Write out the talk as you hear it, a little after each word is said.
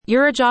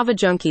You're a Java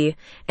junkie,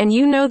 and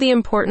you know the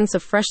importance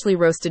of freshly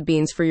roasted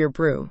beans for your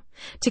brew.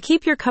 To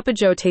keep your cup of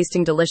joe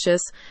tasting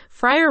delicious,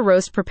 Friar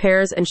Roast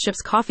prepares and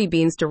ships coffee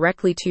beans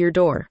directly to your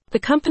door. The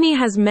company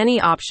has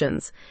many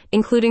options,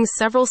 including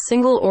several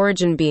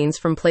single-origin beans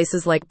from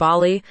places like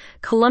Bali,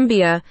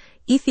 Colombia,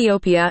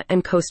 Ethiopia,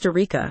 and Costa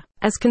Rica.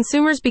 As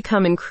consumers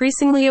become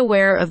increasingly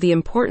aware of the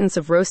importance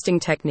of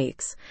roasting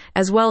techniques,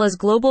 as well as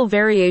global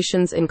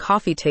variations in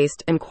coffee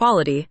taste and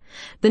quality,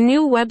 the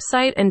new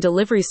website and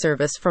delivery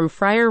service from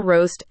Friar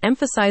Roast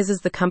emphasizes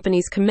the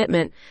company's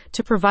commitment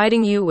to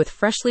providing you with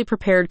freshly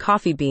prepared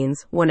coffee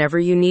beans whenever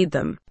you need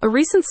them. A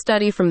recent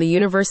study from the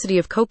University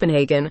of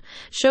Copenhagen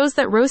shows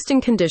that roasting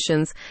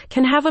conditions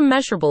can have a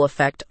measurable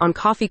effect on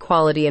coffee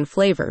quality and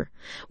flavor,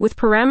 with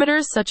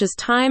parameters such as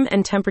time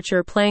and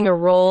temperature playing a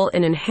role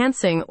in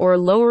enhancing or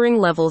lowering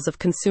levels of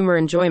consumer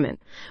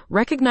enjoyment.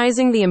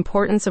 Recognizing the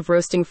importance of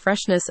roasting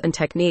freshness and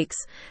techniques,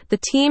 the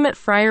team at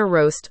Friar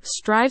Roast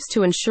strives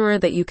to ensure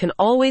that you can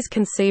always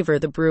savor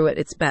the brew at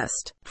its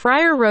best.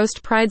 Friar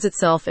Roast prides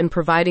itself in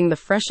providing the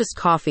freshest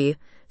coffee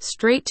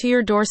straight to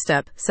your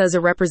doorstep, says a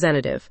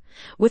representative.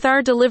 With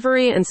our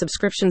delivery and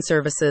subscription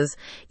services,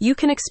 you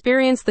can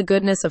experience the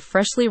goodness of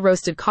freshly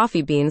roasted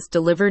coffee beans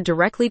delivered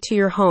directly to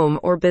your home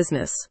or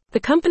business. The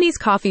company's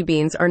coffee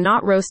beans are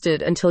not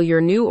roasted until your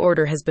new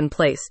order has been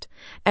placed,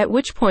 at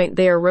which point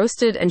they are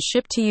roasted and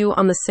shipped to you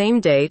on the same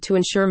day to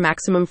ensure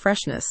maximum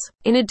freshness.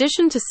 In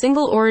addition to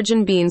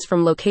single-origin beans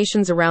from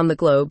locations around the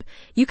globe,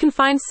 you can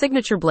find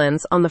signature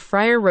blends on the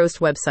Friar Roast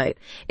website,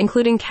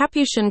 including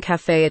Capuchin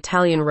Cafe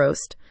Italian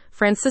Roast,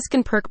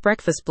 Franciscan Perk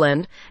Breakfast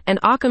Blend, and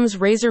Occam's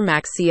Razor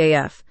Max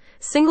CAF.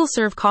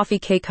 Single-serve coffee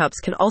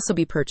K-cups can also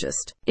be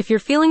purchased. If you're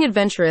feeling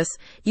adventurous,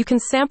 you can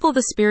sample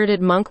the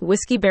Spirited Monk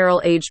Whiskey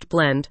Barrel Aged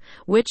Blend,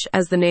 which,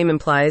 as the name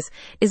implies,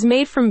 is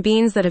made from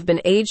beans that have been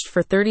aged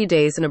for 30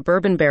 days in a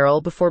bourbon barrel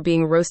before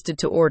being roasted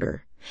to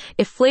order.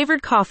 If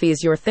flavored coffee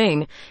is your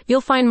thing,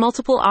 you'll find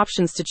multiple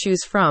options to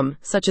choose from,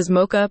 such as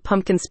mocha,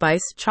 pumpkin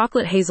spice,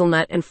 chocolate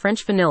hazelnut, and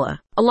French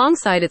vanilla.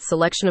 Alongside its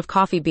selection of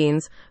coffee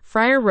beans,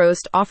 Friar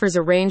Roast offers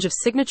a range of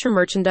signature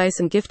merchandise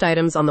and gift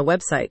items on the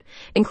website,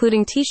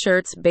 including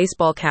t-shirts,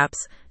 baseball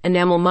caps,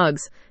 enamel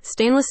mugs,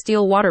 stainless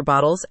steel water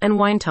bottles, and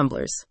wine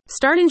tumblers.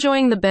 Start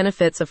enjoying the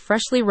benefits of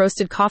freshly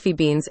roasted coffee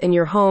beans in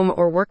your home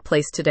or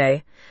workplace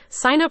today.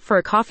 Sign up for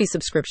a coffee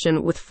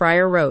subscription with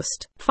Friar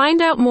Roast.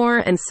 Find out more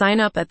and sign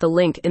up at the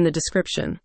link in the description.